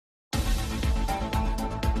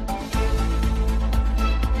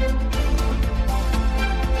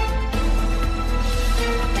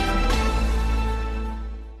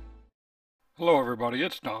Hello everybody,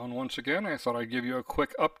 it's Don once again. I thought I'd give you a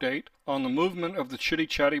quick update on the movement of the Chitty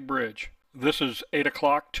Chatty Bridge. This is 8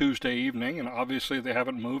 o'clock Tuesday evening, and obviously they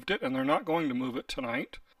haven't moved it, and they're not going to move it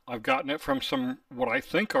tonight. I've gotten it from some what I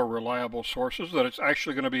think are reliable sources that it's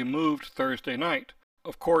actually going to be moved Thursday night.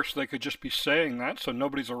 Of course, they could just be saying that so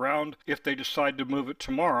nobody's around if they decide to move it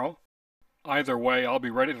tomorrow. Either way, I'll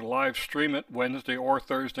be ready to live stream it Wednesday or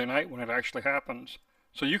Thursday night when it actually happens.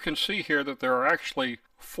 So you can see here that there are actually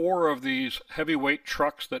 4 of these heavyweight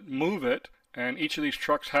trucks that move it, and each of these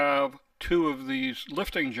trucks have 2 of these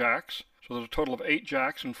lifting jacks. So there's a total of 8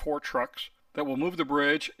 jacks and 4 trucks that will move the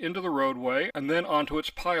bridge into the roadway and then onto its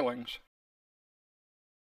pilings.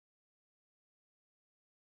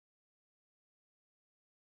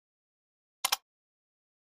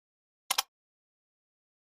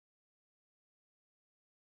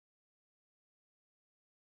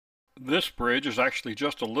 This bridge is actually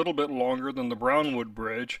just a little bit longer than the Brownwood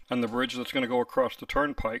Bridge and the bridge that's going to go across the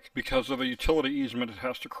turnpike because of a utility easement it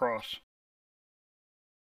has to cross.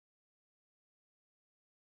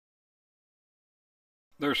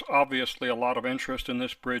 There's obviously a lot of interest in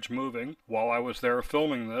this bridge moving. While I was there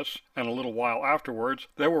filming this, and a little while afterwards,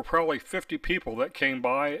 there were probably 50 people that came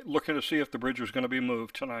by looking to see if the bridge was going to be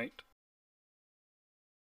moved tonight.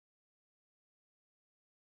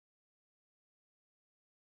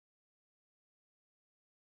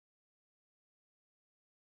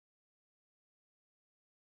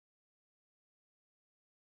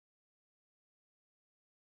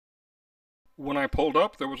 When I pulled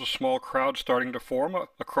up, there was a small crowd starting to form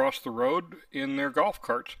across the road in their golf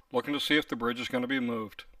carts, looking to see if the bridge is going to be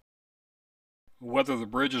moved. Whether the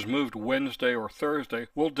bridge is moved Wednesday or Thursday,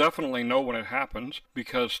 we'll definitely know when it happens,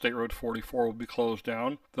 because State Road 44 will be closed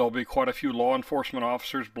down. There'll be quite a few law enforcement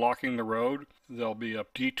officers blocking the road. There'll be a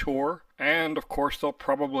detour, and of course there'll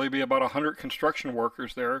probably be about 100 construction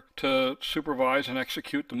workers there to supervise and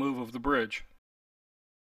execute the move of the bridge.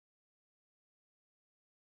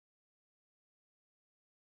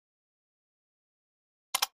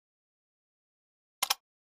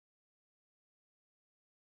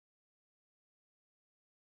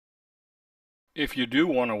 If you do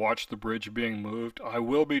want to watch the bridge being moved, I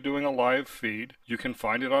will be doing a live feed. You can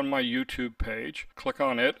find it on my YouTube page. Click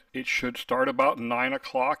on it. It should start about 9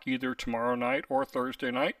 o'clock either tomorrow night or Thursday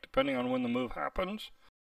night, depending on when the move happens.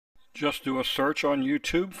 Just do a search on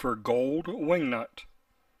YouTube for Gold Wingnut.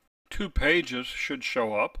 2 pages should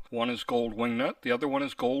show up. One is Gold Wingnut, the other one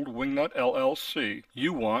is Gold Wingnut LLC.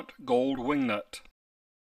 You want Gold Wingnut.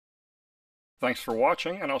 Thanks for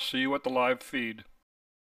watching, and I'll see you at the live feed.